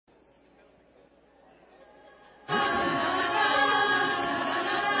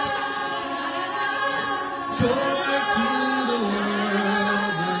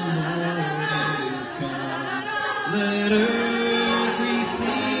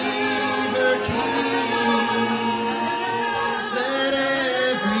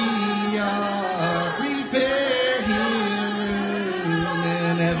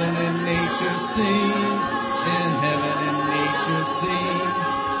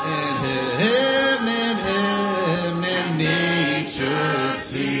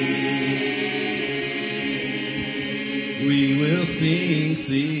sing,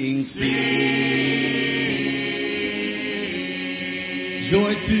 sing, sing.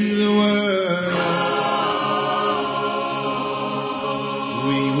 Joy to the world.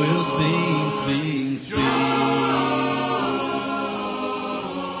 We will sing, sing, sing.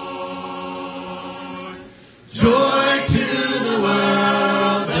 Joy to the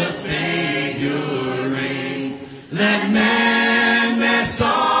world, the Savior reigns. Let man their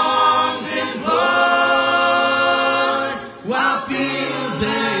songs employ, while fields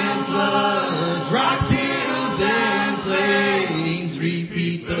and floods, rocks, hills and plains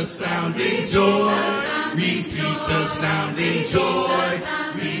repeat the sounding joy. Repeat the sounding joy.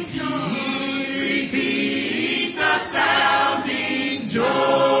 Repeat the sounding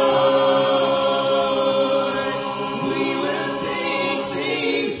joy.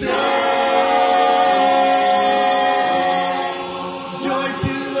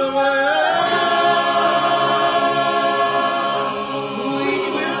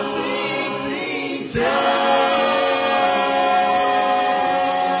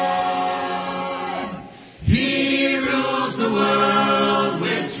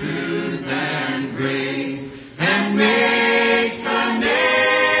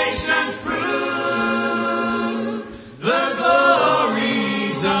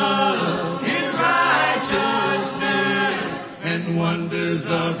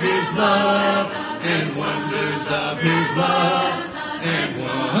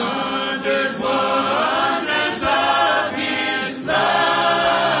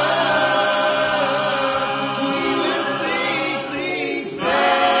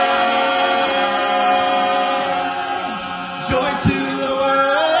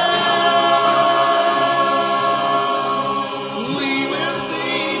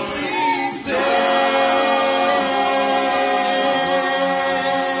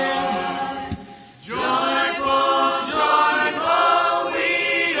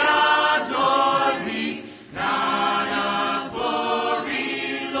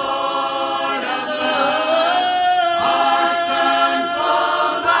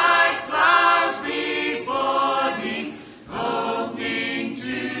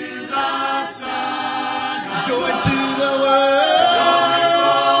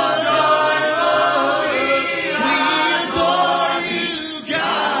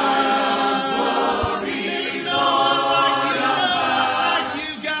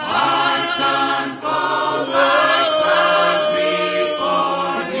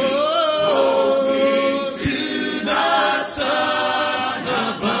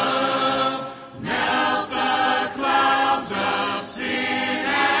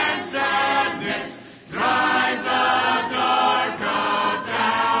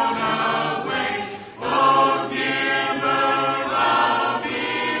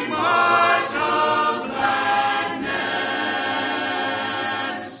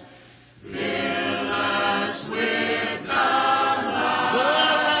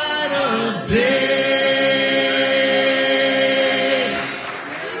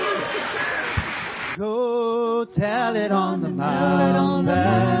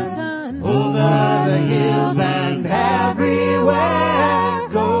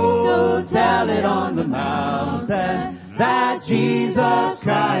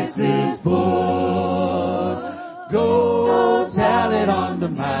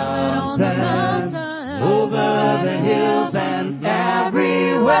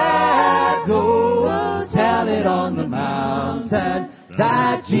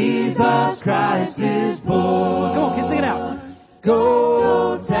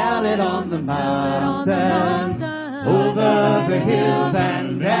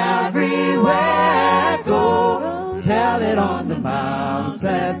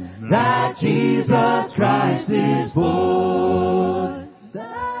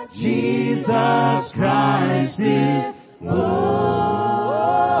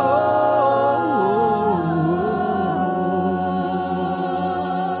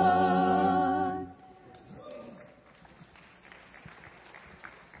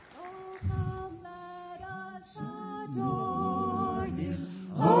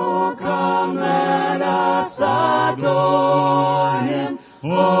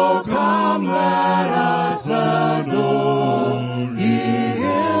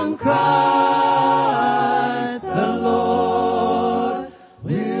 Christ the Lord.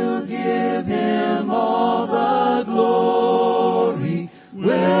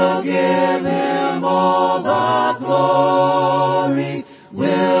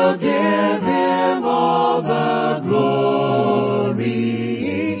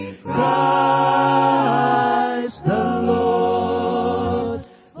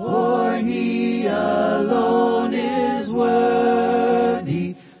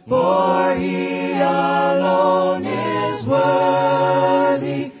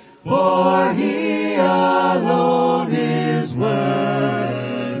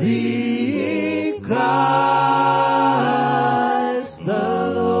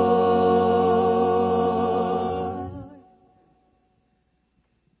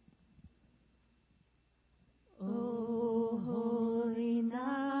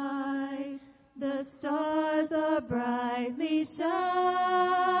 stars are brightly shining.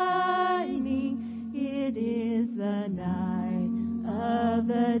 It is the night of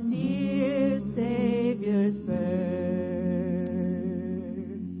the dear Savior's birth.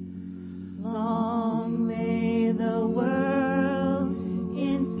 Long lay the world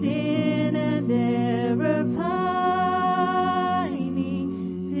in sin and error pining,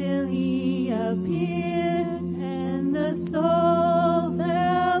 till He appeared and the soul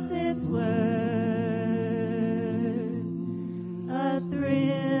felt its worth. A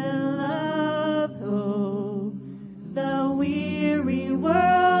thrill of hope, the weary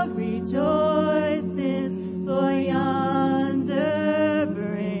world rejoices, for yonder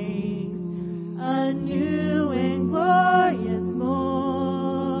breaks a new and glorious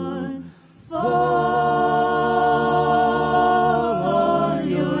morn. Fall on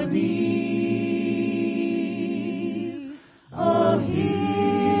your knees. Oh, hear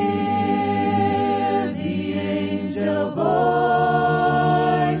the angel voices.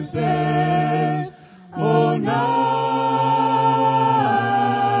 Oh, night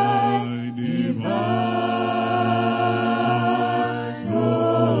divine.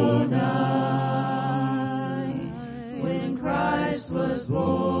 Oh, night when Christ was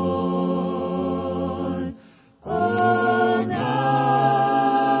born. Oh, night,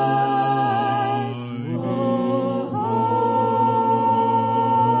 oh,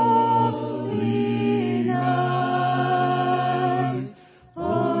 holy night,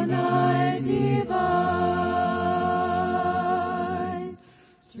 oh, night divine.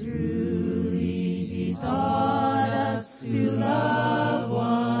 Truly He taught us to love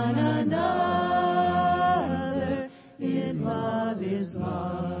one another. His love is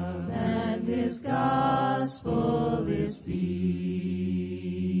love, and His gospel is peace.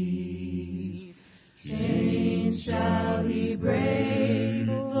 Chains shall He break,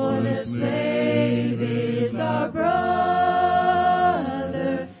 for the slave is our brother,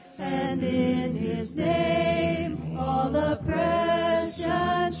 and in His name all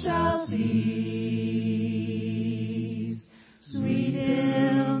oppression shall cease. Sweet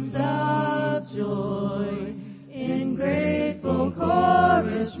hymns of joy in grateful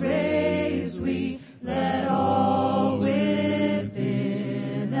chorus raise we, let all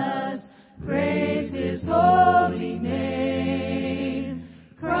within us praise His holy name.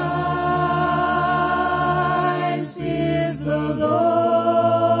 Christ is the Lord.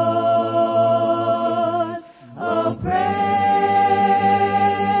 Oh, praise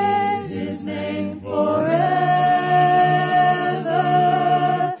His name forever.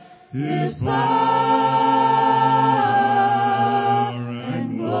 His power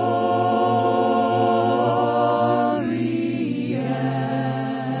and glory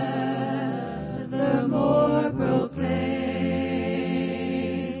evermore proclaim.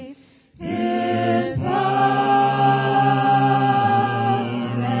 His power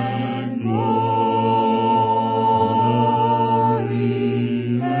and glory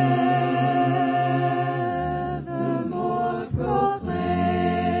evermore proclaim.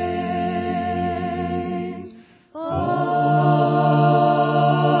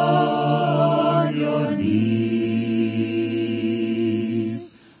 On your knees,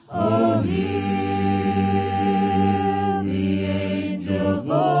 oh, hear the angel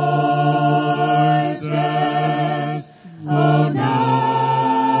voices. Oh, night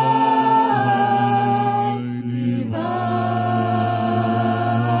divine.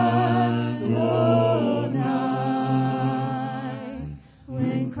 Oh, night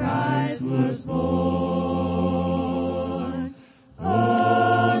when Christ was born.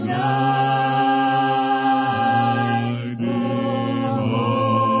 Oh, night, oh,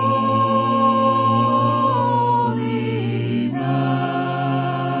 holy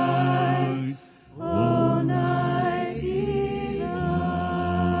night, oh, night divine.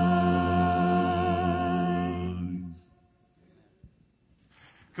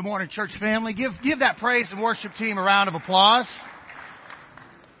 Good morning, church family. Give that praise and worship team a round of applause.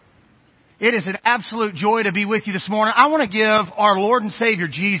 It is an absolute joy to be with you this morning. I want to give our Lord and Savior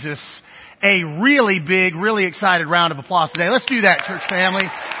Jesus a really big, really excited round of applause today. Let's do that, church family.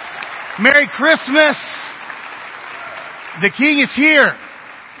 Merry Christmas. The King is here.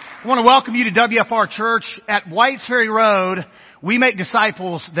 I want to welcome you to WFR Church at Whites Ferry Road. We make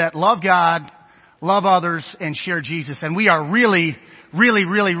disciples that love God, love others, and share Jesus. And we are really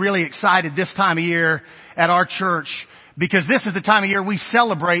excited this time of year at our church, because this is the time of year we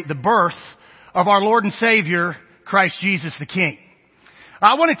celebrate the birth of our Lord and Savior, Christ Jesus the King.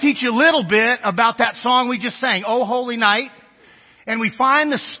 I want to teach you a little bit about that song we just sang, "O Holy Night." And we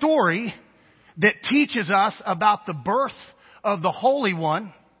find the story that teaches us about the birth of the Holy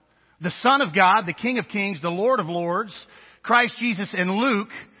One, the Son of God, the King of Kings, the Lord of Lords, Christ Jesus, in Luke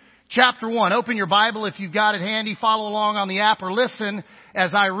chapter 1. Open your Bible if you've got it handy. Follow along on the app or listen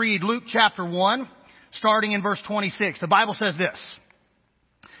as I read Luke chapter 1, starting in verse 26. The Bible says this.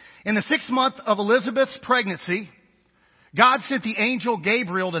 In the 6th month of Elizabeth's pregnancy, God sent the angel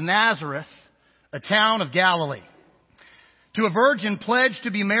Gabriel to Nazareth, a town of Galilee, to a virgin pledged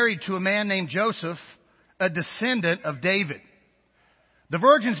to be married to a man named Joseph, a descendant of David. The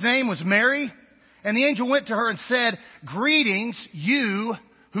virgin's name was Mary, and the angel went to her and said, "Greetings, you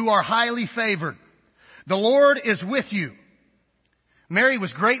who are highly favored. The Lord is with you." Mary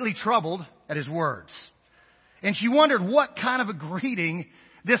was greatly troubled at his words, and she wondered what kind of a greeting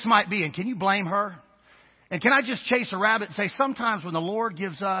this might be. And can you blame her? And can I just chase a rabbit and say sometimes when the Lord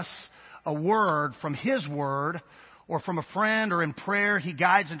gives us a word from His Word or from a friend or in prayer, He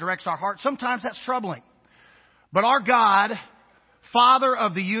guides and directs our heart. Sometimes that's troubling. But our God, Father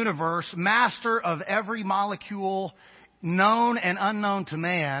of the universe, Master of every molecule known and unknown to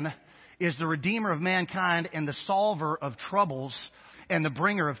man, is the Redeemer of mankind and the solver of troubles and the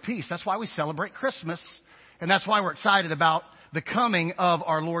bringer of peace. That's why we celebrate Christmas. And that's why we're excited about the coming of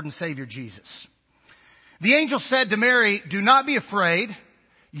our Lord and Savior Jesus. The angel said to Mary, "Do not be afraid.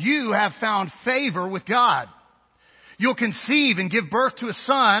 You have found favor with God. You'll conceive and give birth to a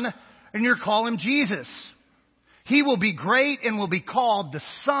son, and you'll call him Jesus. He will be great and will be called the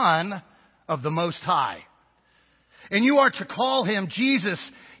Son of the Most High. And you are to call him Jesus.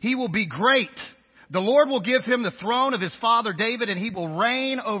 He will be great. The Lord will give him the throne of his father David, and he will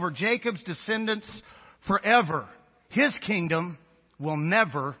reign over Jacob's descendants forever. His kingdom will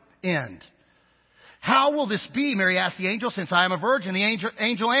never end." "How will this be?" Mary asked the angel, "since I am a virgin?" The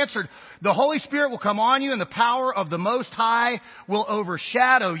angel answered, "The Holy Spirit will come on you, and the power of the Most High will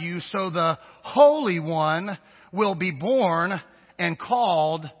overshadow you, so the Holy One will be born and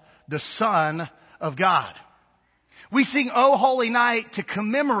called the Son of God." We sing "O Holy Night" to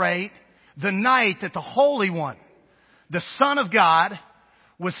commemorate the night that the Holy One, the Son of God,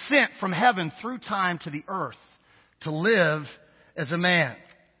 was sent from heaven through time to the earth to live as a man.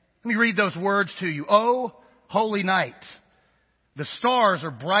 Let me read those words to you. "O holy night, the stars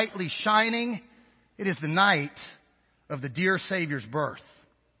are brightly shining. It is the night of the dear Savior's birth.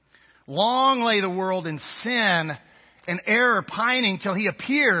 Long lay the world in sin and error pining till He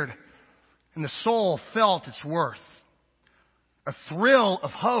appeared, and the soul felt its worth. A thrill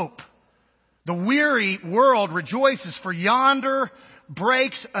of hope. The weary world rejoices, for yonder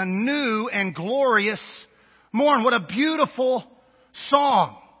breaks a new and glorious morn." What a beautiful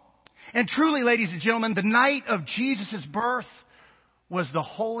song. And truly, ladies and gentlemen, the night of Jesus' birth was the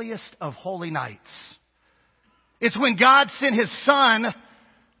holiest of holy nights. It's when God sent His Son,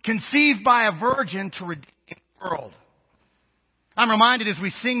 conceived by a virgin, to redeem the world. I'm reminded as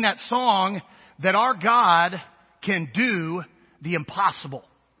we sing that song that our God can do the impossible.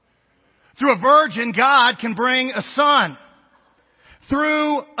 Through a virgin, God can bring a son.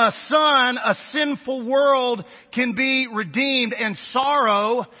 Through a son, a sinful world can be redeemed, and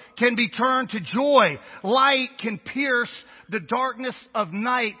sorrow can be turned to joy. Light can pierce the darkness of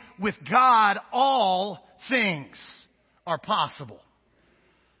night. With God, all things are possible.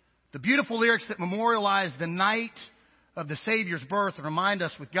 The beautiful lyrics that memorialize the night of the Savior's birth and remind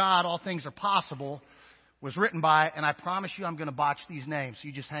us with God, all things are possible, was written by, and I promise you I'm going to botch these names, so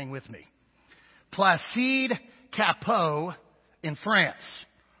you just hang with me, Placide Cappeau in France.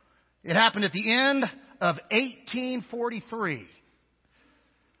 It happened at the end of 1843.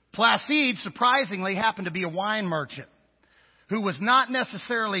 Placide, surprisingly, happened to be a wine merchant who was not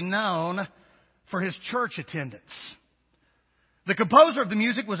necessarily known for his church attendance. The composer of the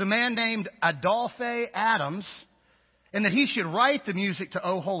music was a man named Adolphe Adams, and that he should write the music to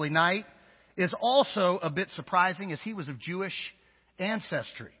 "O Holy Night" is also a bit surprising, as he was of Jewish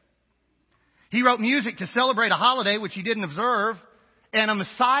ancestry. He wrote music to celebrate a holiday which he didn't observe and a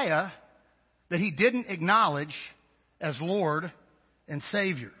Messiah that he didn't acknowledge as Lord and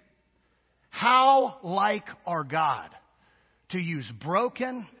Savior. How like our God to use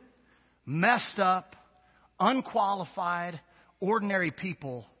broken, messed up, unqualified, ordinary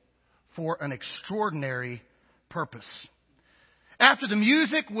people for an extraordinary purpose. After the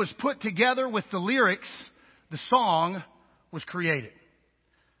music was put together with the lyrics, the song was created.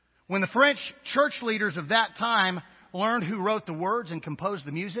 When the French church leaders of that time learned who wrote the words and composed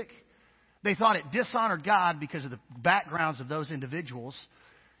the music, they thought it dishonored God because of the backgrounds of those individuals,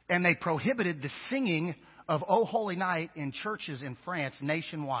 and they prohibited the singing of "O Holy Night" in churches in France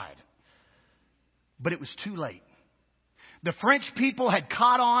nationwide. But it was too late. The French people had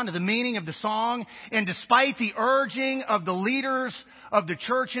caught on to the meaning of the song, and despite the urging of the leaders of the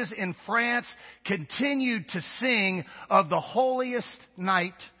churches in France, continued to sing of the holiest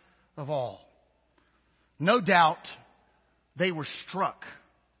night of all. No doubt they were struck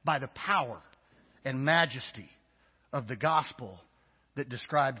by the power and majesty of the gospel that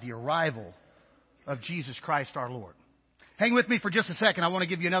described the arrival of Jesus Christ our Lord. Hang with me for just a second. I want to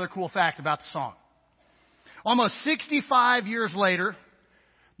give you another cool fact about the song. Almost 65 years later,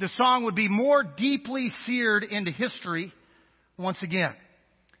 the song would be more deeply seared into history once again.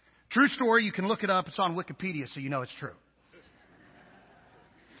 True story, you can look it up. It's on Wikipedia, so you know it's true.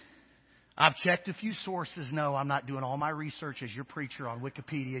 I've checked a few sources. No, I'm not doing all my research as your preacher on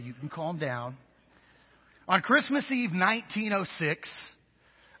Wikipedia. You can calm down. On Christmas Eve 1906,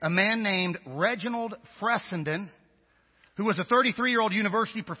 a man named Reginald Fessenden, who was a 33-year-old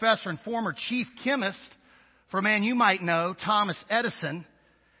university professor and former chief chemist for a man you might know, Thomas Edison,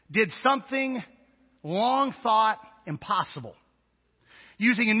 did something long thought impossible.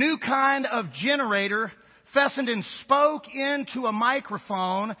 Using a new kind of generator, Fessenden spoke into a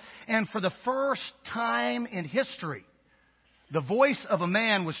microphone, and for the first time in history, the voice of a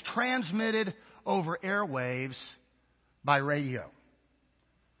man was transmitted over airwaves by radio.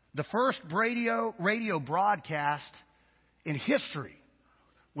 The first radio broadcast in history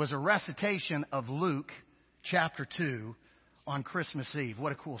was a recitation of Luke chapter 2 on Christmas Eve.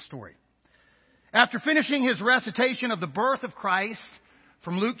 What a cool story. After finishing his recitation of the birth of Christ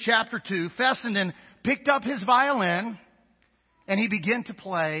from Luke chapter 2, Fessenden picked up his violin and he began to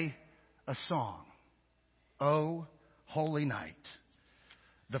play a song. Oh, Holy Night.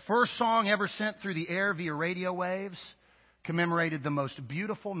 The first song ever sent through the air via radio waves commemorated the most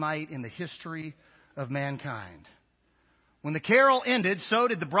beautiful night in the history of mankind. When the carol ended, so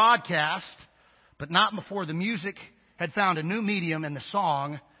did the broadcast, but not before the music had found a new medium and the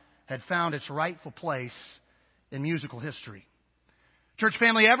song had found its rightful place in musical history. Church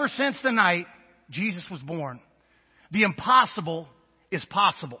family, ever since the night Jesus was born, the impossible is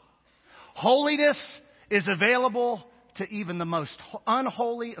possible. Holiness is available to even the most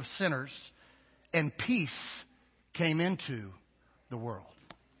unholy of sinners, and peace came into the world.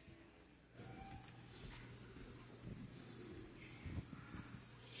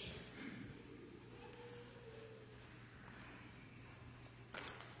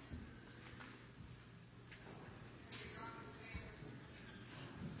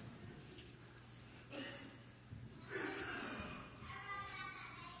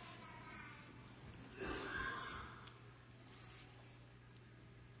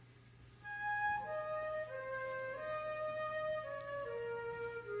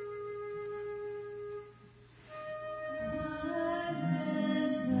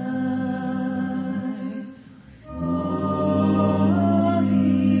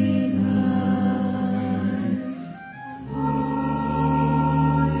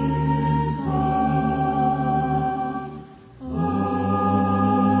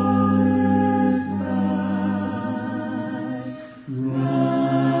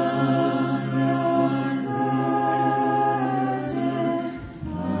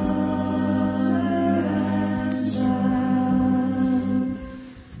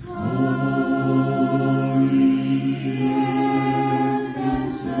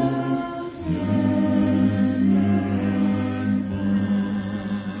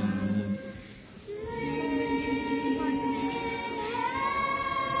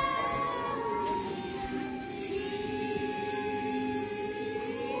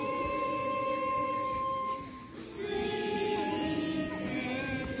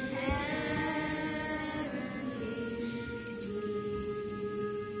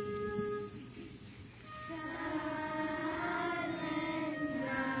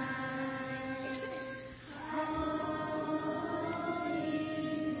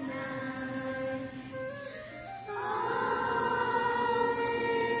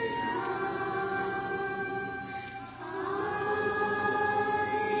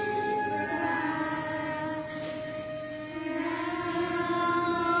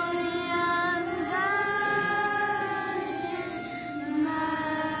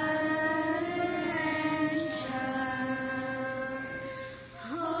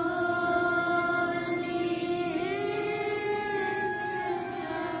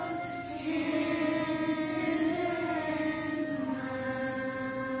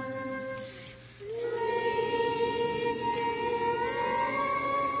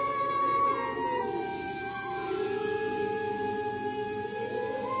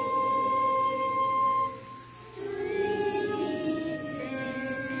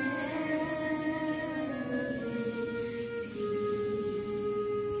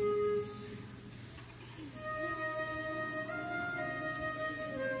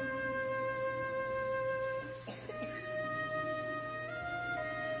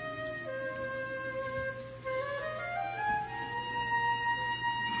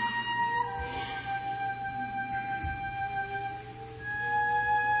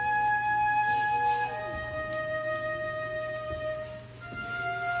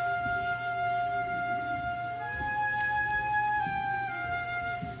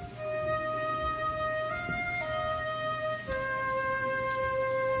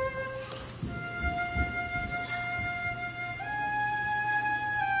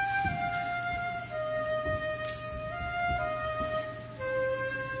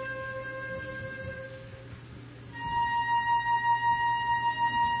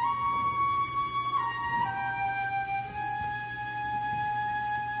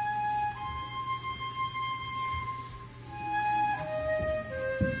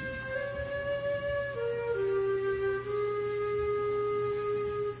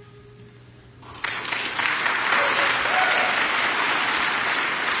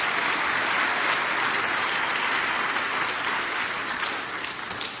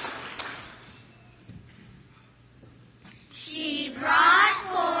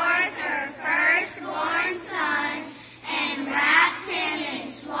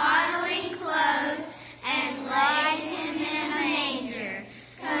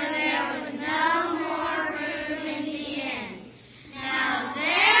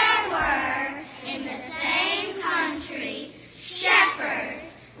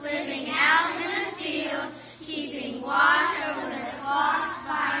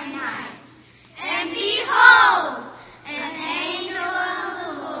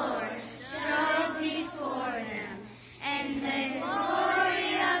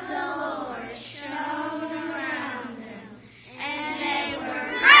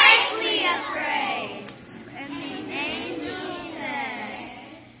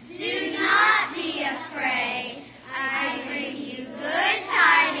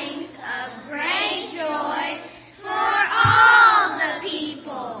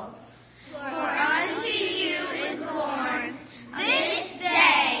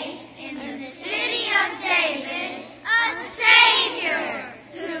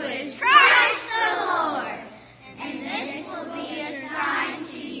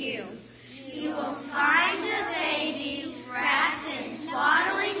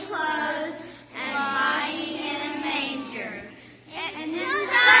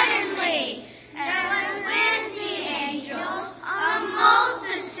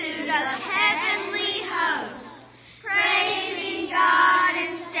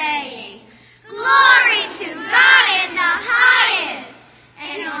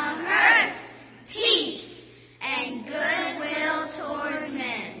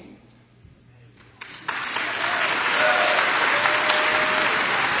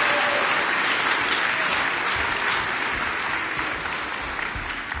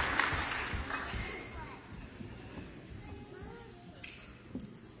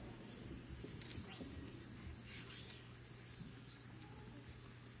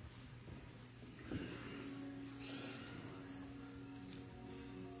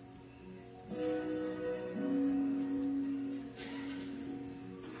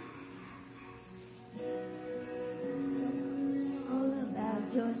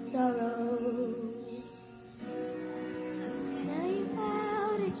 sorrows. Safe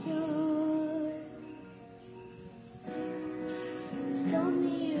out at yours. Told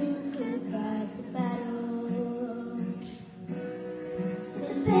me you could fight the battles.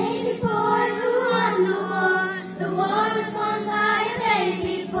 The baby boy who won the war. The war was won by a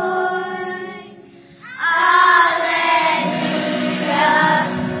baby boy.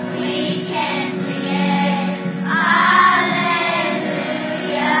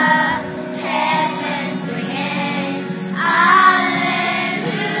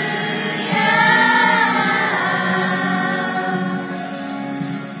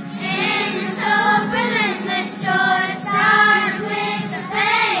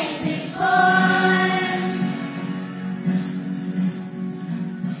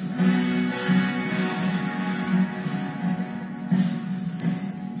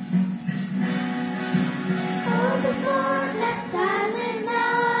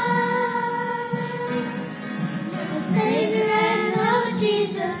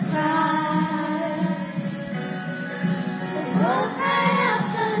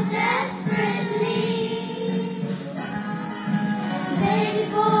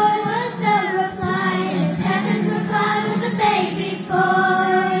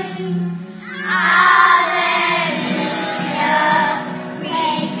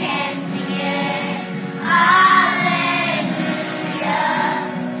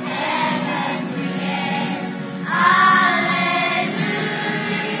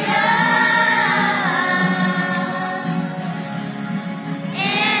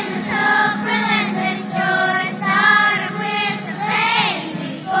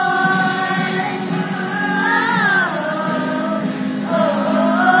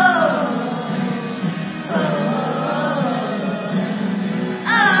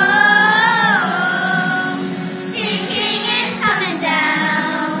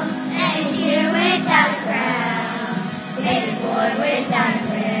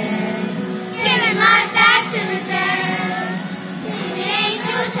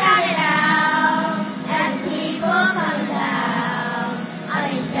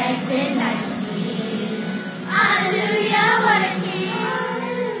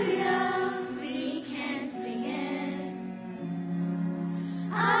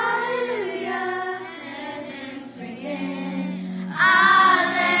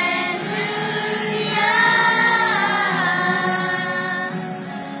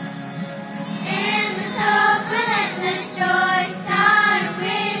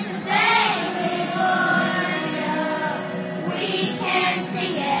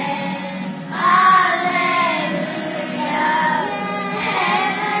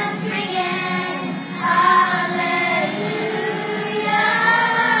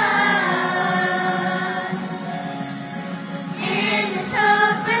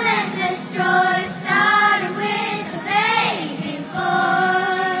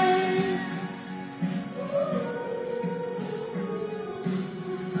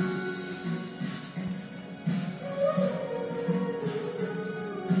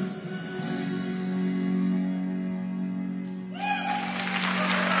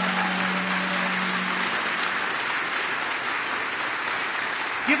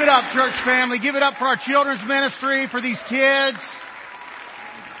 Give it up, church family. Give it up for our children's ministry, for these kids.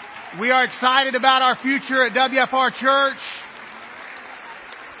 We are excited about our future at WFR Church.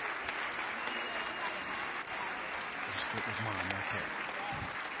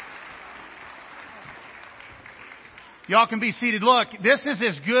 Y'all can be seated. Look, this is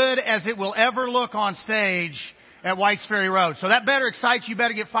as good as it will ever look on stage at Whites Ferry Road. So that better excite you. You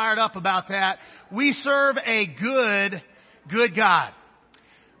better get fired up about that. We serve a good God.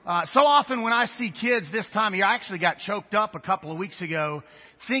 So often when I see kids this time of year, I actually got choked up a couple of weeks ago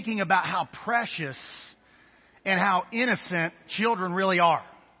thinking about how precious and how innocent children really are.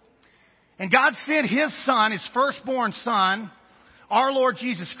 And God sent His Son, His firstborn Son, our Lord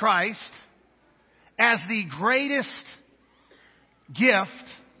Jesus Christ, as the greatest gift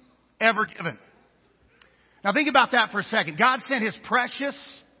ever given. Now think about that for a second. God sent His precious,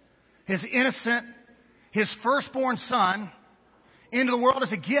 His innocent, His firstborn Son into the world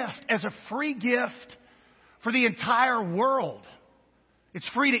as a gift, as a free gift for the entire world. It's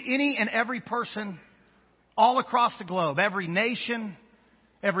free to any and every person all across the globe, every nation,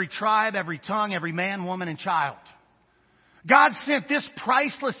 every tribe, every tongue, every man, woman, and child. God sent this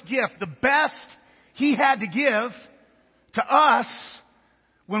priceless gift, the best He had to give, to us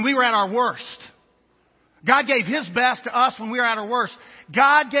when we were at our worst. God gave His best to us when we were at our worst.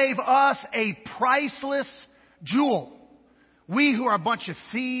 God gave us a priceless jewel. We who are a bunch of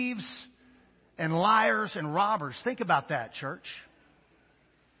thieves and liars and robbers. Think about that, church.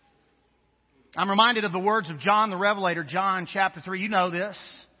 I'm reminded of the words of John the Revelator, John chapter 3. You know this.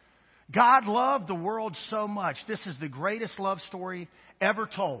 God loved the world so much. This is the greatest love story ever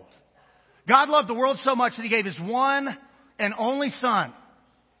told. God loved the world so much that He gave His one and only Son,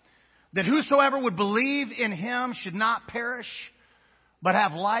 that whosoever would believe in Him should not perish, but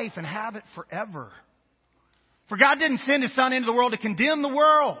have life and have it forever. For God didn't send His Son into the world to condemn the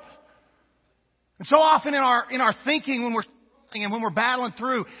world. And so often in our thinking when we're battling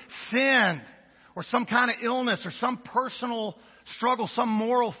through sin or some kind of illness or some personal struggle, some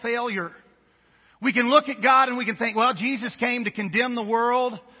moral failure, we can look at God and we can think, well, Jesus came to condemn the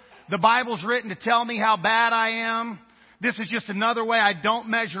world. The Bible's written to tell me how bad I am. This is just another way I don't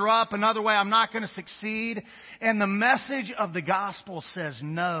measure up, another way I'm not going to succeed. And the message of the gospel says,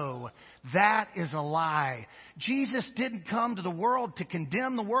 no, that is a lie. Jesus didn't come to the world to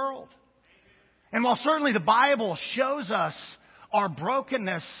condemn the world. And while certainly the Bible shows us our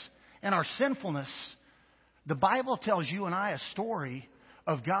brokenness and our sinfulness, the Bible tells you and I a story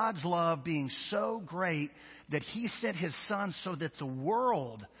of God's love being so great that He sent His Son so that the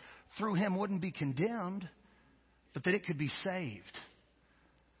world through Him wouldn't be condemned, but that it could be saved.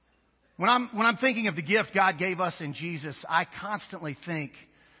 When I'm thinking of the gift God gave us in Jesus, I constantly think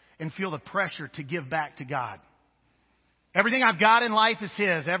and feel the pressure to give back to God. Everything I've got in life is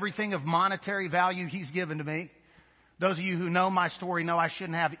His. Everything of monetary value He's given to me. Those of you who know my story know I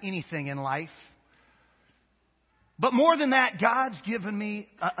shouldn't have anything in life. But more than that, God's given me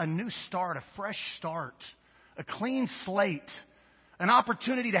a new start, a fresh start, a clean slate, an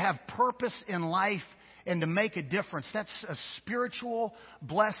opportunity to have purpose in life and to make a difference. That's a spiritual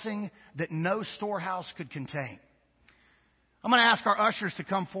blessing that no storehouse could contain. I'm going to ask our ushers to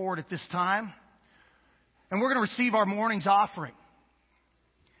come forward at this time. And we're going to receive our morning's offering.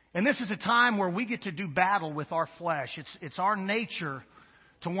 And this is a time where we get to do battle with our flesh. It's our nature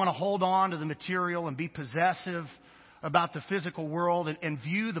to want to hold on to the material and be possessive about the physical world and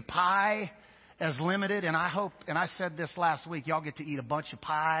view the pie as limited. And I hope, and I said this last week, y'all get to eat a bunch of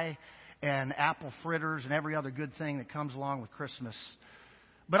pie and apple fritters and every other good thing that comes along with Christmas.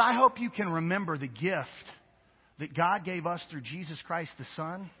 But I hope you can remember the gift that God gave us through Jesus Christ the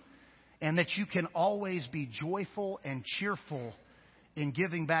Son, and that you can always be joyful and cheerful in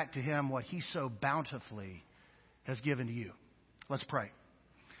giving back to Him what He so bountifully has given to you. Let's pray.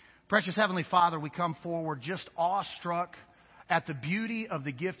 Precious Heavenly Father, we come forward just awestruck at the beauty of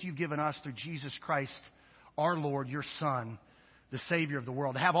the gift You've given us through Jesus Christ, our Lord, Your Son, the Savior of the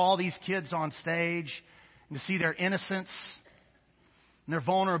world. To have all these kids on stage and to see their innocence and their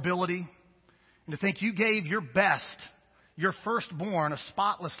vulnerability, and to think You gave Your best, Your firstborn, a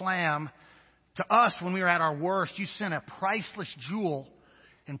spotless lamb, to us when we were at our worst. You sent a priceless jewel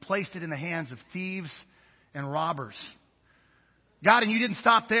and placed it in the hands of thieves and robbers. God, and You didn't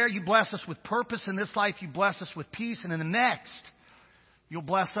stop there. You bless us with purpose in this life. You bless us with peace. And in the next, You'll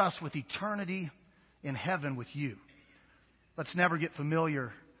bless us with eternity in heaven with You. Let's never get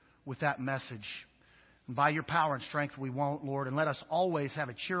familiar with that message. And by Your power and strength, we won't, Lord. And let us always have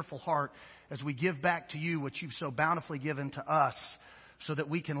a cheerful heart as we give back to You what You've so bountifully given to us, so that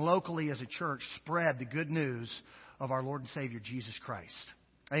we can locally as a church spread the good news of our Lord and Savior, Jesus Christ.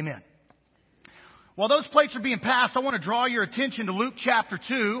 Amen. While those plates are being passed, I want to draw your attention to Luke chapter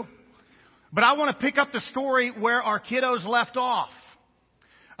 2. But I want to pick up the story where our kiddos left off.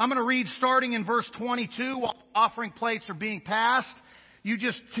 I'm going to read starting in verse 22 while offering plates are being passed. You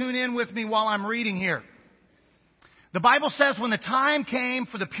just tune in with me while I'm reading here. The Bible says, when the time came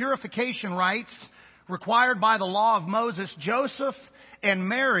for the purification rites required by the law of Moses, Joseph and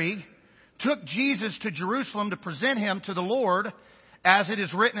Mary took Jesus to Jerusalem to present Him to the Lord. As it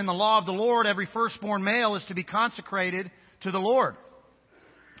is written in the law of the Lord, every firstborn male is to be consecrated to the Lord,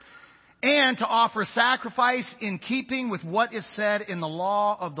 and to offer a sacrifice in keeping with what is said in the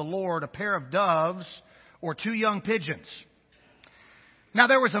law of the Lord, a pair of doves or 2 young pigeons. Now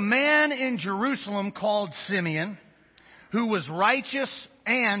there was a man in Jerusalem called Simeon, who was righteous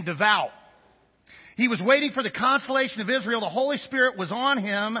and devout. He was waiting for the consolation of Israel. The Holy Spirit was on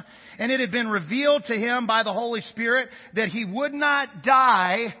him, and it had been revealed to him by the Holy Spirit that he would not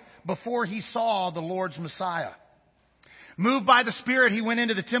die before he saw the Lord's Messiah. Moved by the Spirit, he went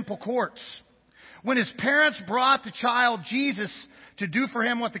into the temple courts. When his parents brought the child Jesus to do for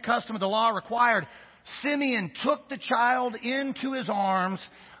him what the custom of the law required, Simeon took the child into his arms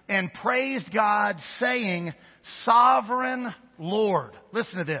and praised God, saying, "Sovereign Lord,"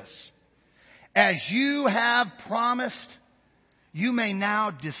 listen to this, "as You have promised, You may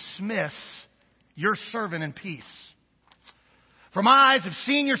now dismiss Your servant in peace. For my eyes have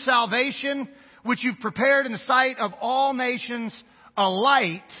seen Your salvation, which You've prepared in the sight of all nations, a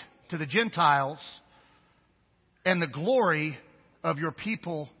light to the Gentiles and the glory of your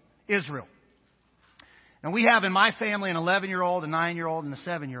people Israel. Now, we have in my family an 11-year-old, a 9-year-old, and a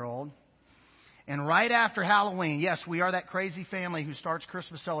 7-year-old. And right after Halloween, yes, we are that crazy family who starts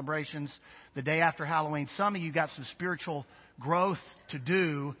Christmas celebrations the day after Halloween. Some of you got some spiritual growth to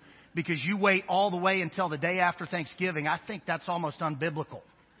do because you wait all the way until the day after Thanksgiving. I think that's almost unbiblical,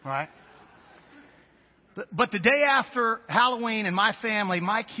 right? But the day after Halloween in my family,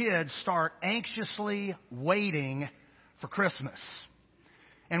 my kids start anxiously waiting for Christmas.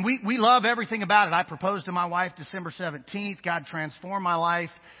 And we love everything about it. I proposed to my wife December 17th. God transformed my life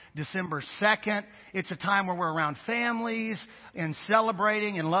December 2nd. It's a time where we're around families and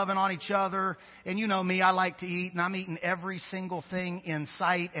celebrating and loving on each other. And you know me, I like to eat, and I'm eating every single thing in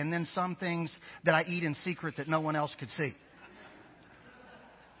sight, and then some things that I eat in secret that no one else could see.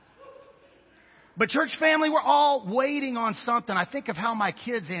 But church family, we're all waiting on something. I think of how my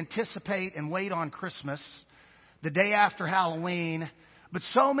kids anticipate and wait on Christmas the day after Halloween. But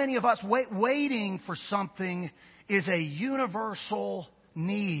so many of us waiting for something is a universal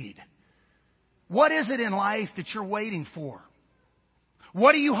need. What is it in life that you're waiting for?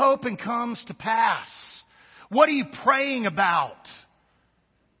 What are you hoping comes to pass? What are you praying about?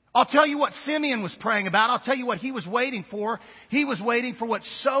 I'll tell you what Simeon was praying about. I'll tell you what he was waiting for. He was waiting for what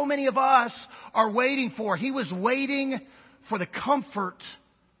so many of us are waiting for. He was waiting for the comfort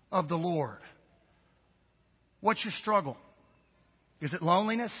of the Lord. What's your struggle? Is it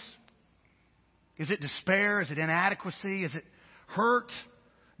loneliness? Is it despair? Is it inadequacy? Is it hurt?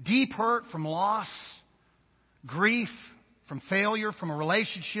 Deep hurt from loss? Grief from failure from a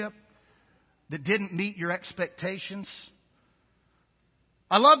relationship that didn't meet your expectations?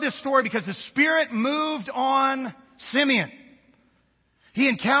 I love this story because the Spirit moved on Simeon. He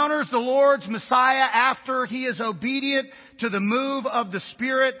encounters the Lord's Messiah after he is obedient to the move of the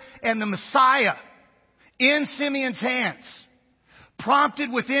Spirit, and the Messiah in Simeon's hands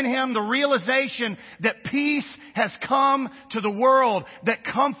prompted within him the realization that peace has come to the world, that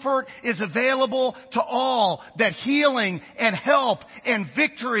comfort is available to all, that healing and help and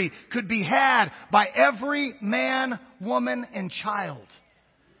victory could be had by every man, woman, and child.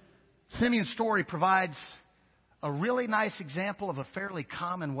 Simeon's story provides a really nice example of a fairly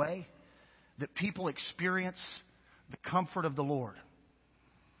common way that people experience the comfort of the Lord.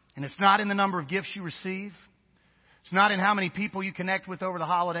 And it's not in the number of gifts you receive. It's not in how many people you connect with over the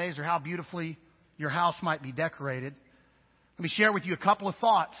holidays or how beautifully your house might be decorated. Let me share with you a couple of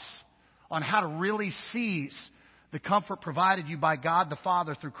thoughts on how to really seize the comfort provided you by God the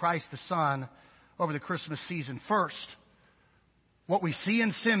Father through Christ the Son over the Christmas season. First, what we see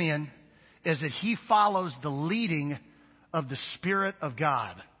in Simeon is that he follows the leading of the Spirit of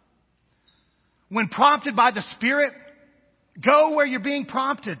God. When prompted by the Spirit, go where you're being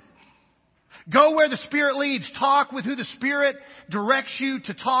prompted. Go where the Spirit leads. Talk with who the Spirit directs you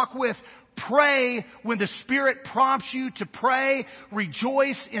to talk with. Pray when the Spirit prompts you to pray.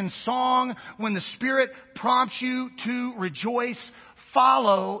 Rejoice in song when the Spirit prompts you to rejoice.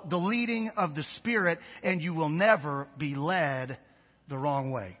 Follow the leading of the Spirit, and you will never be led the wrong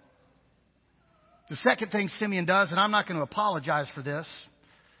way. The second thing Simeon does, and I'm not going to apologize for this,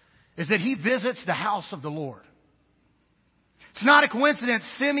 is that he visits the house of the Lord. It's not a coincidence.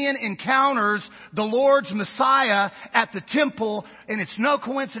 Simeon encounters the Lord's Messiah at the temple, and it's no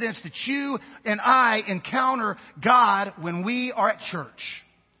coincidence that you and I encounter God when we are at church.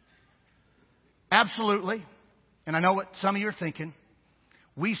 Absolutely. And I know what some of you are thinking.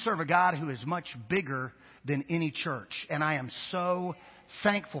 We serve a God who is much bigger than any church, and I am so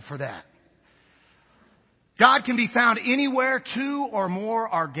thankful for that. God can be found anywhere two or more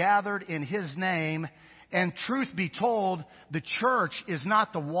are gathered in His name. And truth be told, the church is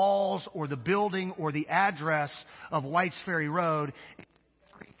not the walls or the building or the address of Whites Ferry Road.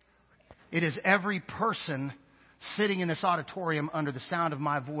 It is every person sitting in this auditorium under the sound of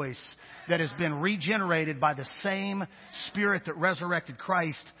my voice that has been regenerated by the same Spirit that resurrected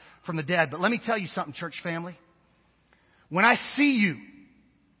Christ from the dead. But let me tell you something, church family. When I see you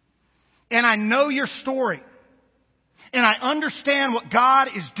and I know your story and I understand what God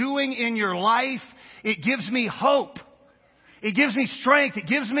is doing in your life, it gives me hope. It gives me strength. It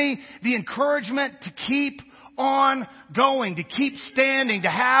gives me the encouragement to keep on going, to keep standing, to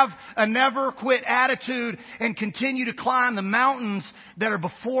have a never quit attitude and continue to climb the mountains that are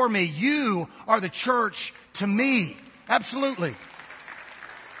before me. You are the church to me. Absolutely.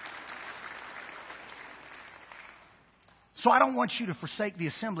 So I don't want you to forsake the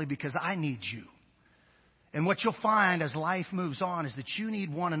assembly because I need you. And what you'll find as life moves on is that you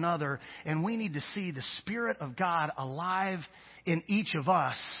need one another, and we need to see the Spirit of God alive in each of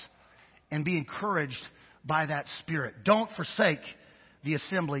us and be encouraged by that Spirit. Don't forsake the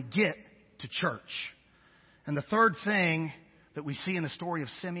assembly. Get to church. And the third thing that we see in the story of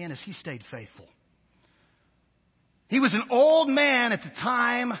Simeon is he stayed faithful. He was an old man at the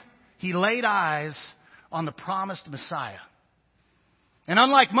time he laid eyes on the promised Messiah. And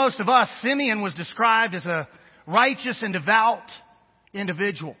unlike most of us, Simeon was described as a righteous and devout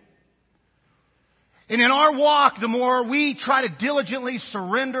individual. And in our walk, the more we try to diligently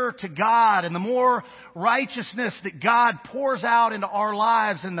surrender to God and the more righteousness that God pours out into our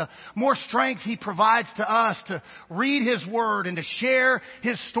lives and the more strength He provides to us to read His Word and to share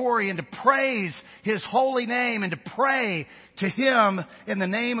His story and to praise His holy name and to pray to Him in the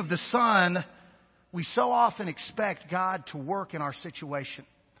name of the Son, we so often expect God to work in our situation,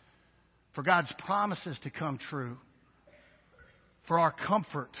 for God's promises to come true, for our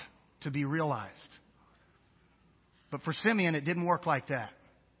comfort to be realized. But for Simeon, it didn't work like that.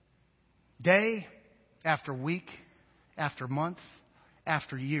 Day after week, after month,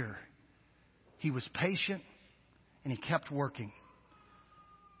 after year, he was patient and he kept working.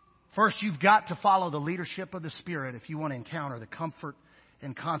 First, you've got to follow the leadership of the Spirit if you want to encounter the comfort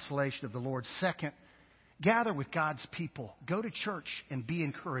and consolation of the Lord. Second, gather with God's people. Go to church and be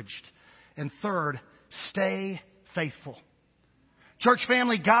encouraged. And third, stay faithful. Church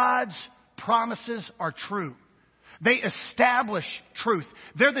family, God's promises are true. They establish truth.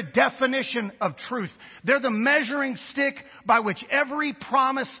 They're the definition of truth. They're the measuring stick by which every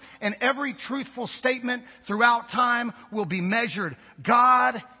promise and every truthful statement throughout time will be measured.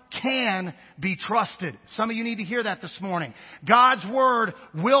 God can be trusted. Some of you need to hear that this morning. God's Word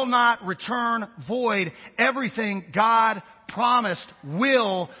will not return void. Everything God promised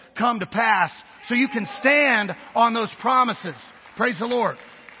will come to pass. So you can stand on those promises. Praise the Lord.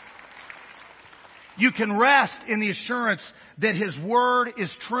 You can rest in the assurance that His Word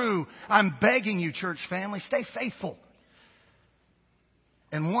is true. I'm begging you, church family, stay faithful.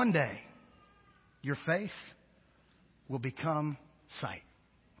 And one day, your faith will become sight.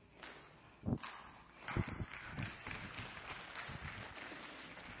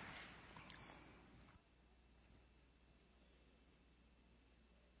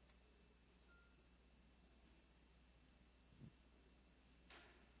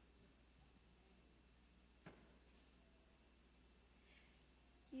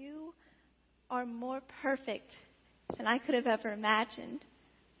 You are more perfect than I could have ever imagined.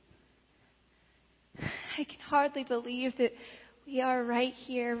 I can hardly believe that we are right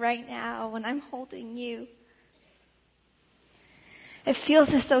here, right now, and I'm holding you. It feels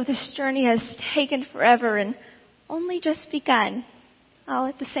as though this journey has taken forever and only just begun, all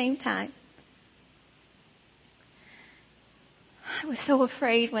at the same time. I was so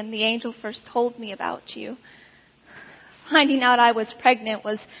afraid when the angel first told me about you. Finding out I was pregnant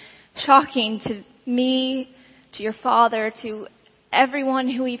was shocking to me, to your father, to everyone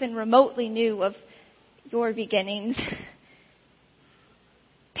who even remotely knew of your beginnings.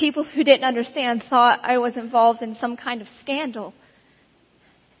 People who didn't understand thought I was involved in some kind of scandal.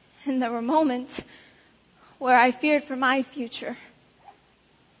 And there were moments where I feared for my future,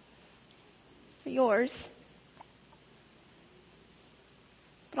 for yours.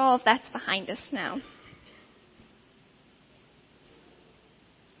 But all of that's behind us now.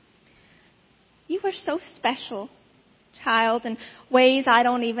 You are so special, child, in ways I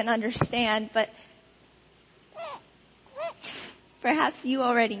don't even understand, but perhaps you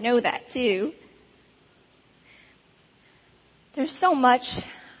already know that too. There's so much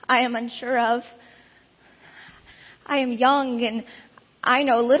I am unsure of. I am young and I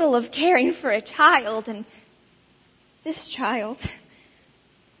know little of caring for a child, and this child.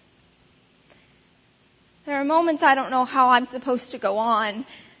 There are moments I don't know how I'm supposed to go on.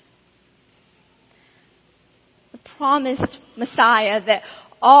 The promised Messiah that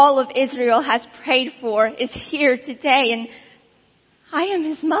all of Israel has prayed for is here today, and I am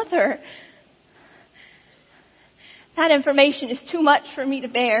His mother. That information is too much for me to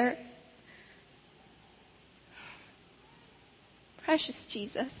bear. Precious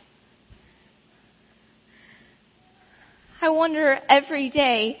Jesus, I wonder every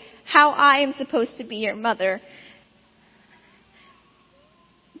day how I am supposed to be your mother.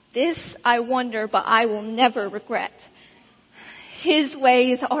 This I wonder, but I will never regret. His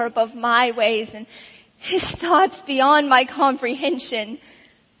ways are above my ways, and His thoughts beyond my comprehension.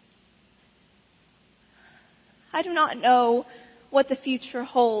 I do not know what the future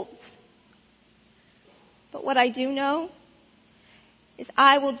holds. But what I do know is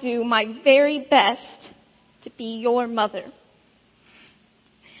I will do my very best to be your mother.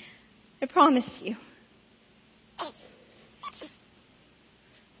 I promise you.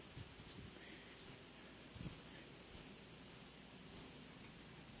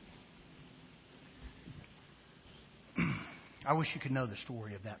 I wish you could know the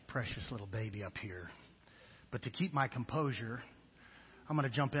story of that precious little baby up here. But to keep my composure, I'm going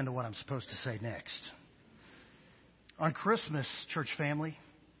to jump into what I'm supposed to say next. On Christmas, church family,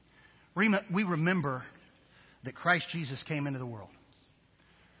 we remember that Christ Jesus came into the world.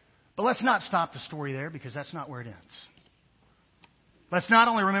 But let's not stop the story there, because that's not where it ends. Let's not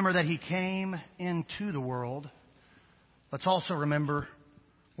only remember that He came into the world, let's also remember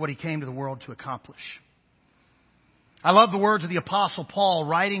what He came to the world to accomplish. I love the words of the Apostle Paul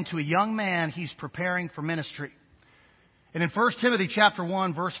writing to a young man he's preparing for ministry. And in 1 Timothy chapter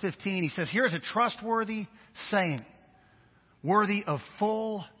 1, verse 15, he says, here's a trustworthy saying, worthy of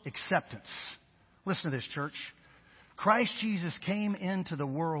full acceptance. Listen to this, church. Christ Jesus came into the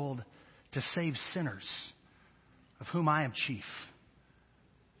world to save sinners, of whom I am chief.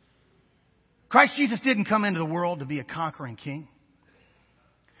 Christ Jesus didn't come into the world to be a conquering king.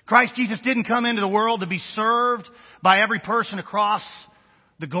 Christ Jesus didn't come into the world to be served by every person across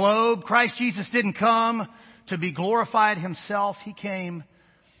the globe. Christ Jesus didn't come to be glorified Himself. He came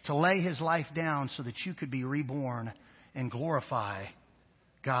to lay His life down so that you could be reborn and glorify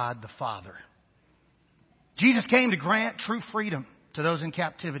God the Father. Jesus came to grant true freedom to those in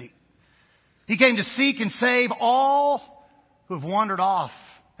captivity. He came to seek and save all who have wandered off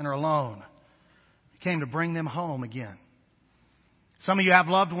and are alone. He came to bring them home again. Some of you have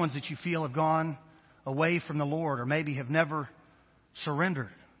loved ones that you feel have gone away from the Lord, or maybe have never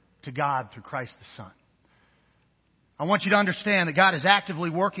surrendered to God through Christ the Son. I want you to understand that God is actively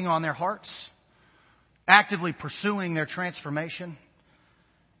working on their hearts, actively pursuing their transformation,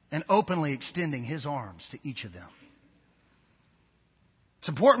 and openly extending His arms to each of them. It's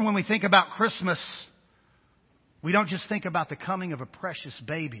important when we think about Christmas, we don't just think about the coming of a precious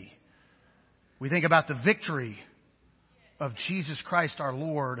baby. We think about the victory of Jesus Christ our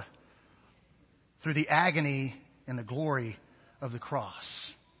Lord through the agony and the glory of the cross.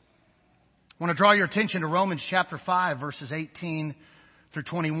 I want to draw your attention to Romans chapter 5, verses 18 through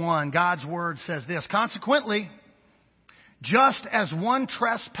 21. God's Word says this, consequently, just as one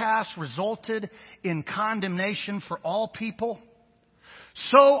trespass resulted in condemnation for all people,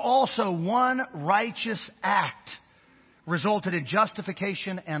 so also one righteous act resulted in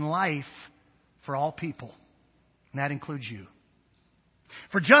justification and life for all people. And that includes you.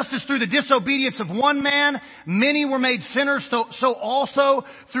 For just as through the disobedience of one man, many were made sinners, so also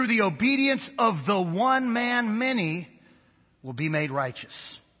through the obedience of the one man, many will be made righteous.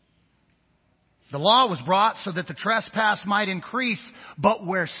 The law was brought so that the trespass might increase, but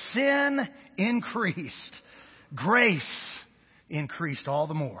where sin increased, grace increased all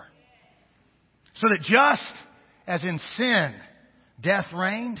the more. So that just as in sin death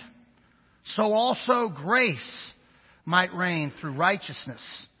reigned, so also grace might reign through righteousness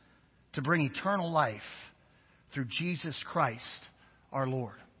to bring eternal life through Jesus Christ our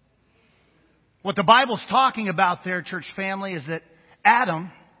Lord. What the Bible's talking about there, church family, is that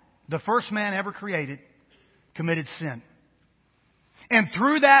Adam, the first man ever created, committed sin. And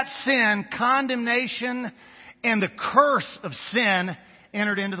through that sin, condemnation and the curse of sin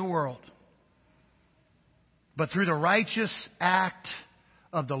entered into the world. But through the righteous act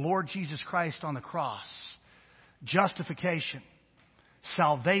of the Lord Jesus Christ on the cross, justification,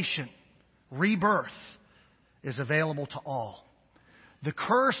 salvation, rebirth is available to all. The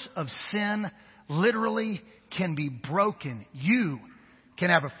curse of sin literally can be broken. You can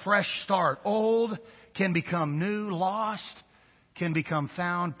have a fresh start. Old can become new. Lost can become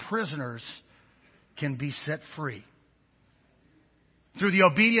found. Prisoners can be set free. Through the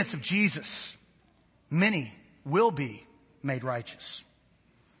obedience of Jesus, many will be made righteous.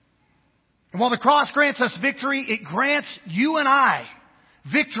 And while the cross grants us victory, it grants you and I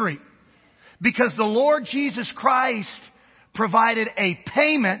victory because the Lord Jesus Christ provided a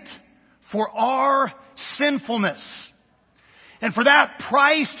payment for our sinfulness. And for that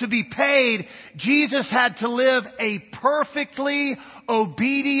price to be paid, Jesus had to live a perfectly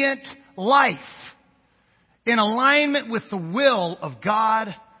obedient life in alignment with the will of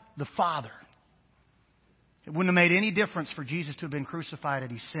God the Father. It wouldn't have made any difference for Jesus to have been crucified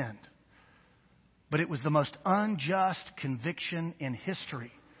had He sinned. But it was the most unjust conviction in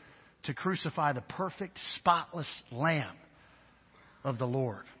history to crucify the perfect, spotless Lamb of the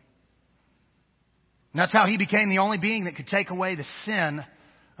Lord. And that's how He became the only being that could take away the sin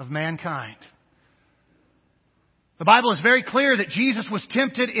of mankind. The Bible is very clear that Jesus was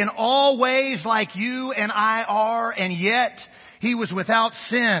tempted in all ways like you and I are, and yet He was without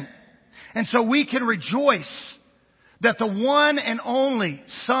sin. And so we can rejoice that the one and only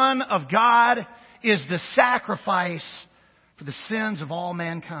Son of God is the sacrifice for the sins of all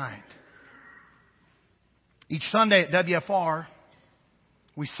mankind. Each Sunday at WFR,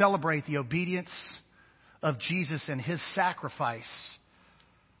 we celebrate the obedience of Jesus and His sacrifice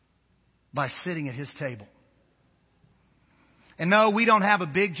by sitting at His table. And no, we don't have a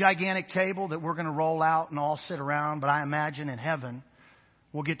big, gigantic table that we're going to roll out and all sit around, but I imagine in heaven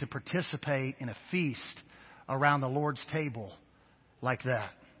we'll get to participate in a feast around the Lord's table like that.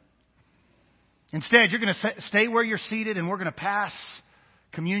 Instead, you're going to stay where you're seated, and we're going to pass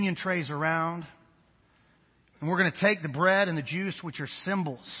communion trays around. And we're going to take the bread and the juice, which are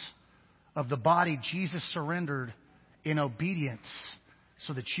symbols of the body Jesus surrendered in obedience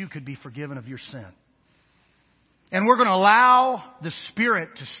so that you could be forgiven of your sin. And we're going to allow the Spirit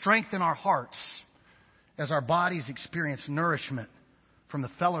to strengthen our hearts as our bodies experience nourishment from the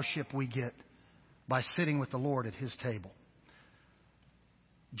fellowship we get by sitting with the Lord at His table.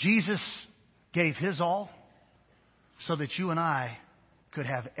 Jesus gave His all so that you and I could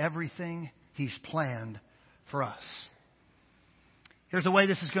have everything He's planned for us. Here's the way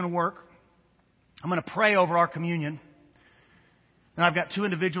this is going to work. I'm going to pray over our communion. And I've got two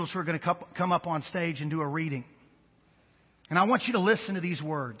individuals who are going to come up on stage and do a reading. And I want you to listen to these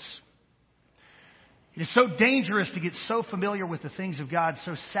words. It is so dangerous to get so familiar with the things of God,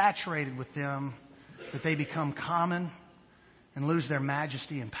 so saturated with them, that they become common and lose their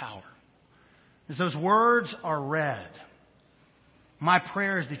majesty and power. As those words are read, my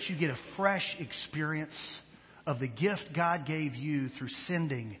prayer is that you get a fresh experience of the gift God gave you through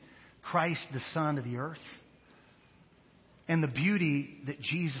sending Christ the Son to the earth, and the beauty that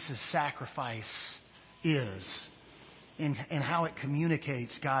Jesus' sacrifice is, and how it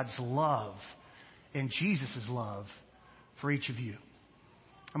communicates God's love and Jesus' love for each of you.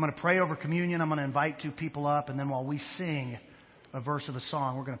 I'm going to pray over communion. I'm going to invite two people up, and then while we sing a verse of a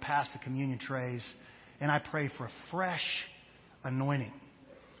song, we're going to pass the communion trays, and I pray for a fresh anointing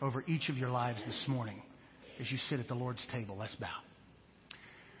over each of your lives this morning as you sit at the Lord's table. Let's bow.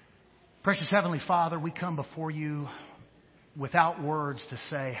 Precious Heavenly Father, we come before you without words to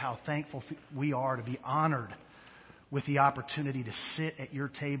say how thankful we are to be honored with the opportunity to sit at your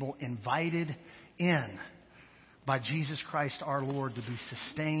table, invited in by Jesus Christ our Lord to be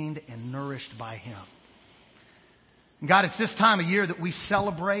sustained and nourished by Him. And God, it's this time of year that we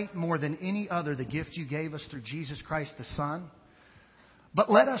celebrate more than any other the gift you gave us through Jesus Christ the Son. But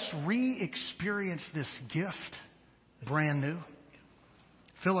let us re-experience this gift brand new.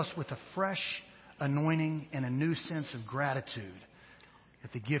 Fill us with a fresh anointing and a new sense of gratitude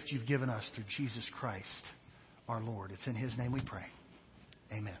at the gift you've given us through Jesus Christ our Lord. It's in His name we pray.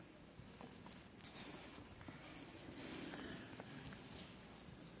 Amen.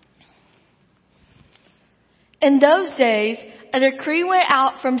 In those days, a decree went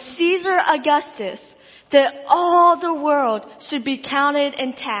out from Caesar Augustus that all the world should be counted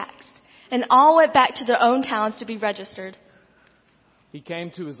and taxed, and all went back to their own towns to be registered. He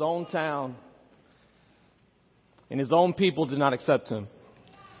came to his own town, and his own people did not accept him.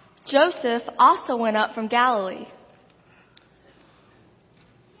 Joseph also went up from Galilee.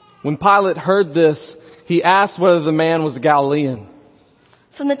 When Pilate heard this, he asked whether the man was a Galilean.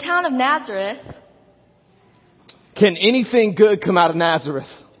 From the town of Nazareth. Can anything good come out of Nazareth?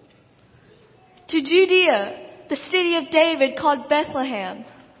 To Judea, the city of David called Bethlehem.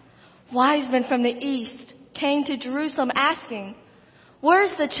 Wise men from the east came to Jerusalem asking,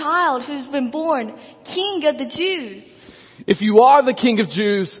 "Where's the child who's been born King of the Jews?" If you are the King of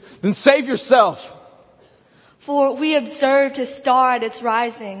Jews, then save yourself. For we observed his star at its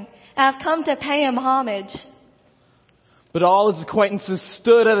rising, and have come to pay him homage. But all his acquaintances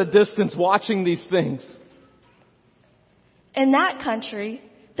stood at a distance watching these things. In that country,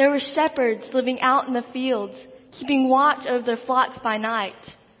 there were shepherds living out in the fields, keeping watch over their flocks by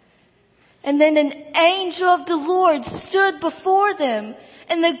night. And then an angel of the Lord stood before them,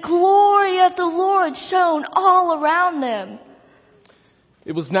 and the glory of the Lord shone all around them.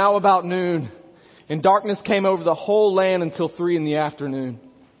 It was now about noon, and darkness came over the whole land until 3 p.m.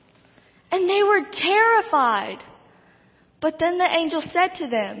 And they were terrified. But then the angel said to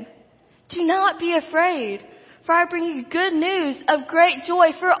them, "Do not be afraid, for I bring you good news of great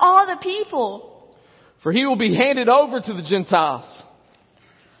joy for all the people. For he will be handed over to the Gentiles.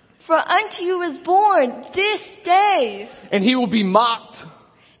 For unto you is born this day And he will be mocked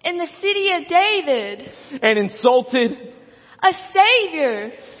in the city of David and insulted a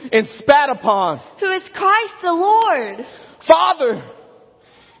Savior, and spat upon. who is Christ the Lord. Father,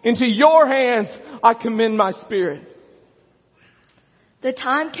 into your hands I commend my spirit." The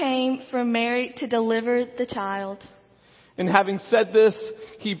time came for Mary to deliver the child, And having said this,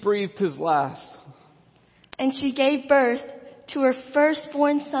 he breathed his last. and she gave birth to her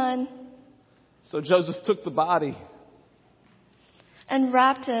firstborn son, So Joseph took the body and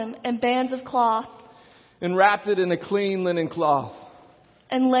wrapped him in bands of cloth and wrapped it in a clean linen cloth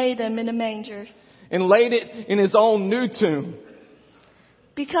and laid him in a manger, and laid it in his own new tomb,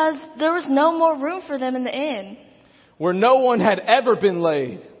 because there was no more room for them in the inn. where no one had ever been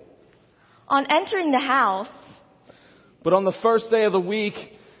laid. On entering the house, But on the first day of the week,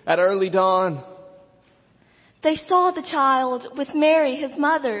 at early dawn, they saw the child with Mary, his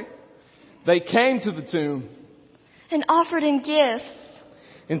mother, they came to the tomb, and offered him gifts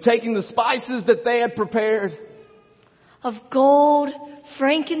and taking the spices that they had prepared, of gold,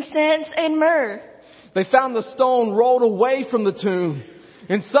 frankincense, and myrrh. they found the stone rolled away from the tomb,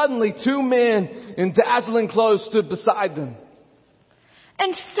 and suddenly 2 men in dazzling clothes stood beside them.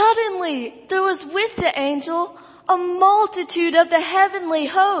 And suddenly there was with the angel a multitude of the heavenly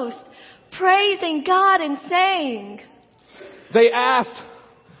host, praising God and saying, They asked,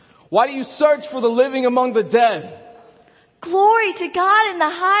 "Why do you search for the living among the dead? "Glory to God in the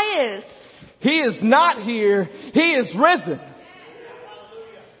highest, He is not here. He is risen."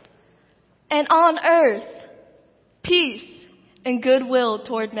 and on earth peace and goodwill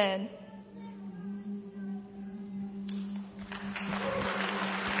toward men."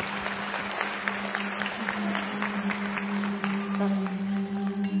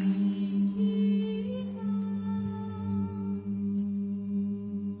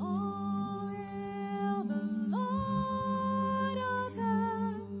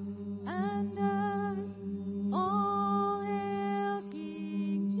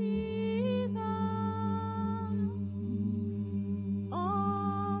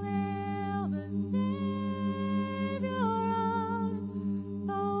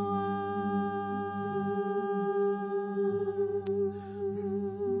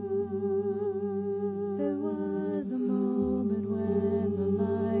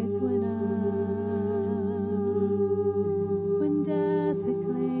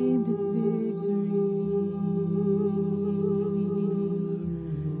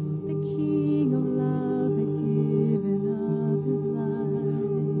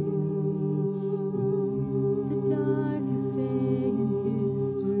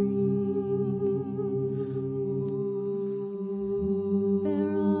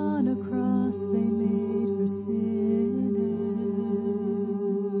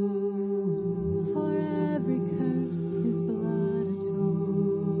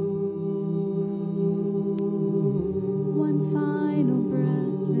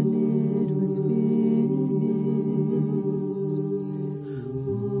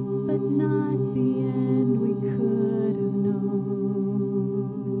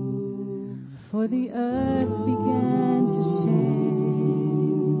 For the earth began to shake,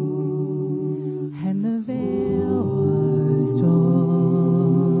 and the veil was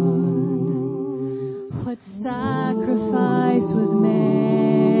torn. What sacrifice was made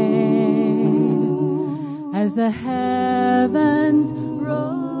as the heavens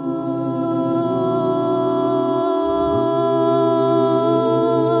roared?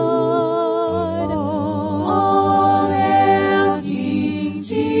 All hail King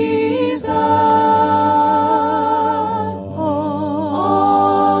Jesus!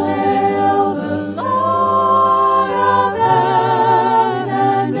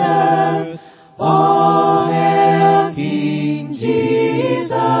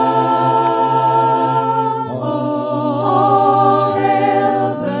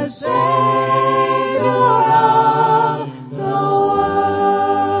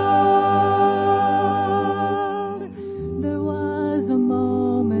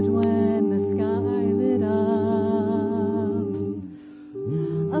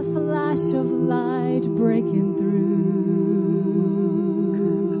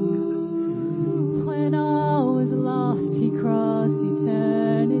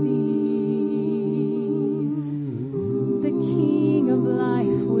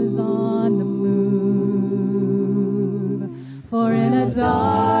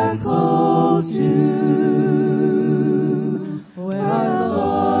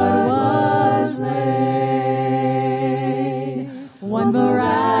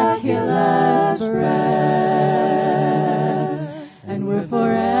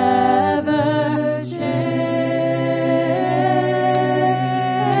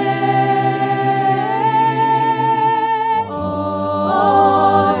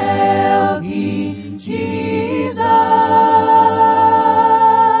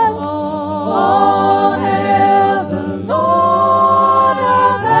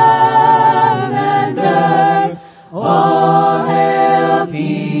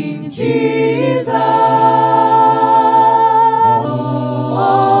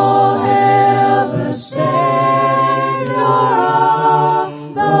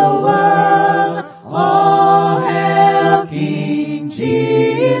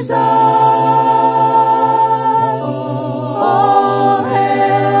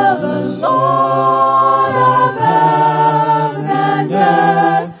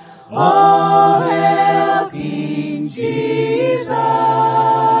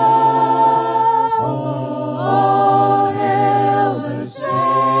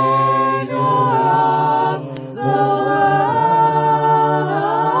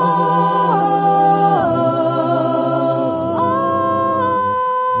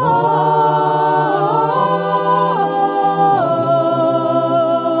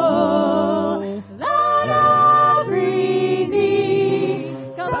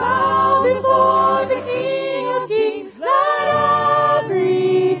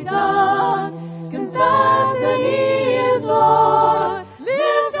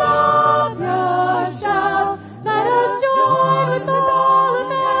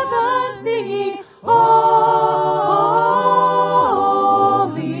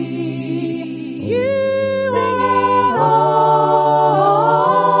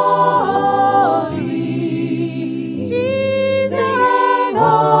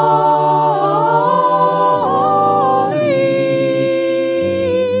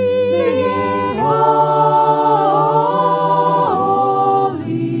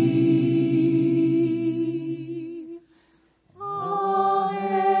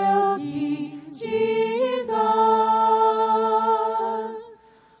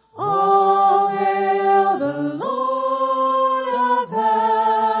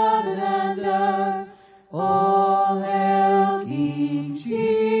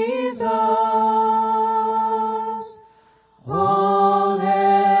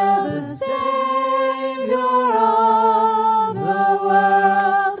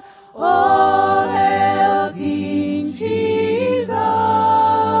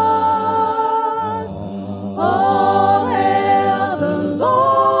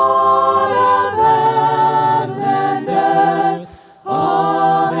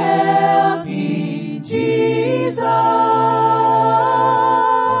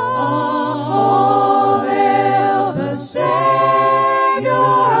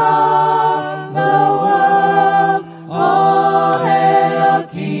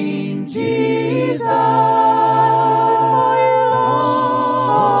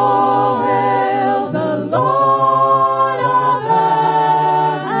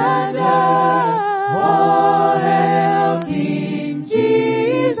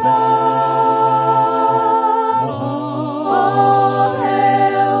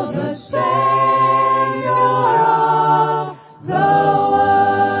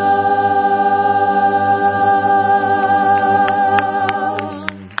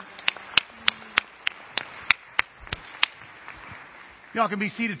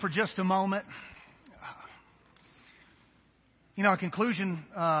 seated for just a moment. You know, a conclusion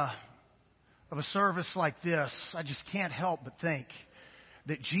of a service like this, I just can't help but think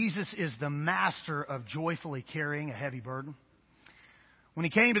that Jesus is the master of joyfully carrying a heavy burden. When He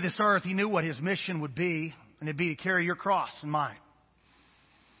came to this earth, He knew what His mission would be, and it'd be to carry your cross and mine.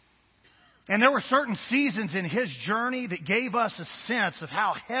 And there were certain seasons in His journey that gave us a sense of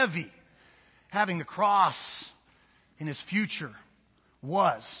how heavy having the cross in His future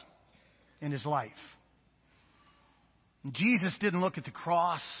was in His life. And Jesus didn't look at the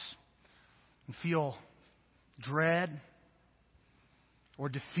cross and feel dread or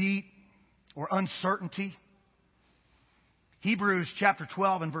defeat or uncertainty. Hebrews chapter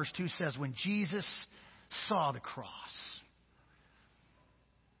 12 and verse 2 says, when Jesus saw the cross,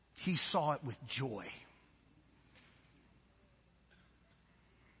 He saw it with joy.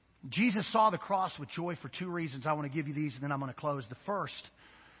 Jesus saw the cross with joy for two reasons. I want to give you these and then I'm going to close. The first,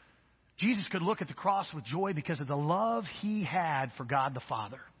 Jesus could look at the cross with joy because of the love He had for God the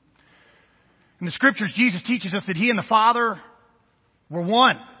Father. In the Scriptures, Jesus teaches us that He and the Father were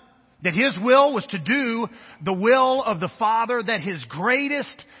one. That His will was to do the will of the Father. That His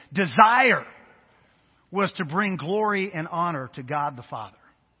greatest desire was to bring glory and honor to God the Father.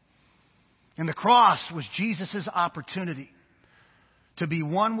 And the cross was Jesus' opportunity to be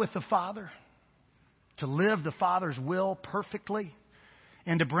one with the Father, to live the Father's will perfectly,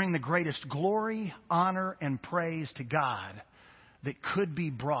 and to bring the greatest glory, honor, and praise to God that could be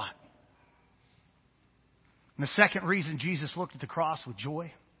brought. And the second reason Jesus looked at the cross with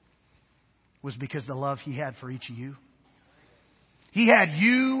joy was because of the love He had for each of you. He had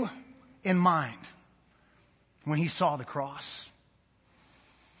you in mind when He saw the cross.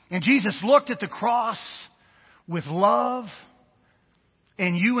 And Jesus looked at the cross with love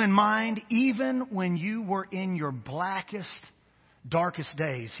and you in mind, even when you were in your blackest, darkest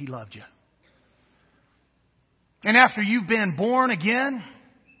days, He loved you. And after you've been born again,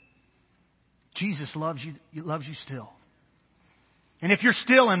 Jesus loves you still. And if you're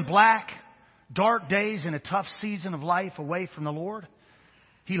still in black, dark days in a tough season of life away from the Lord,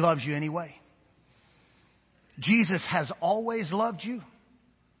 He loves you anyway. Jesus has always loved you.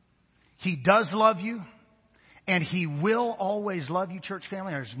 He does love you. And He will always love you, church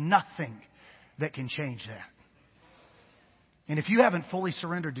family. There's nothing that can change that. And if you haven't fully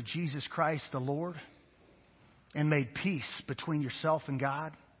surrendered to Jesus Christ the Lord and made peace between yourself and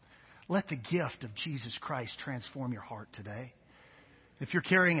God, let the gift of Jesus Christ transform your heart today. If you're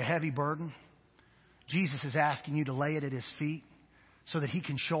carrying a heavy burden, Jesus is asking you to lay it at His feet so that He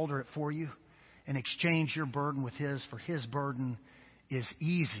can shoulder it for you and exchange your burden with His, for His burden is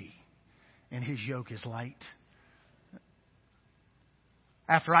easy and His yoke is light.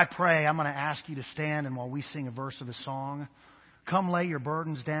 After I pray, I'm going to ask you to stand, and while we sing a verse of a song, come lay your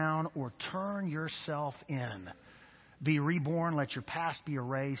burdens down or turn yourself in. Be reborn, let your past be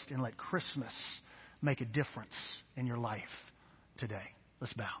erased, and let Christmas make a difference in your life today.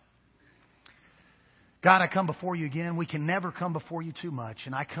 Let's bow. God, I come before you again. We can never come before you too much,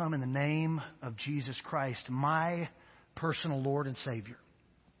 and I come in the name of Jesus Christ, my personal Lord and Savior.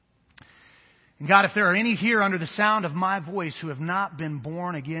 And God, if there are any here under the sound of my voice who have not been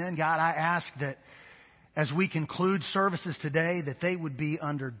born again, God, I ask that as we conclude services today, that they would be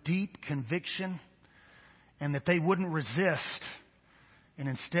under deep conviction and that they wouldn't resist and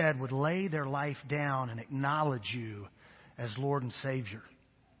instead would lay their life down and acknowledge you as Lord and Savior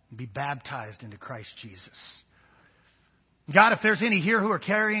and be baptized into Christ Jesus. God, if there's any here who are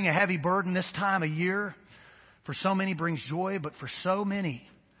carrying a heavy burden this time of year, for so many brings joy, but for so many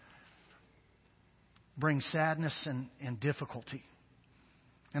brings sadness and difficulty.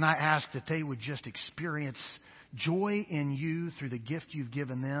 And I ask that they would just experience joy in you through the gift you've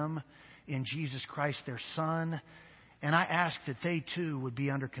given them in Jesus Christ, their Son. And I ask that they too would be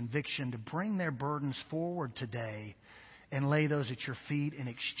under conviction to bring their burdens forward today and lay those at your feet and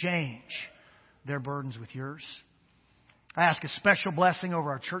exchange their burdens with yours. I ask a special blessing over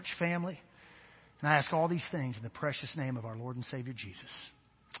our church family. And I ask all these things in the precious name of our Lord and Savior Jesus.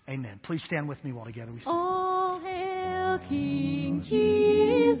 Amen. Please stand with me while together we sing. All hail King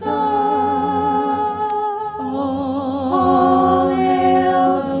Jesus.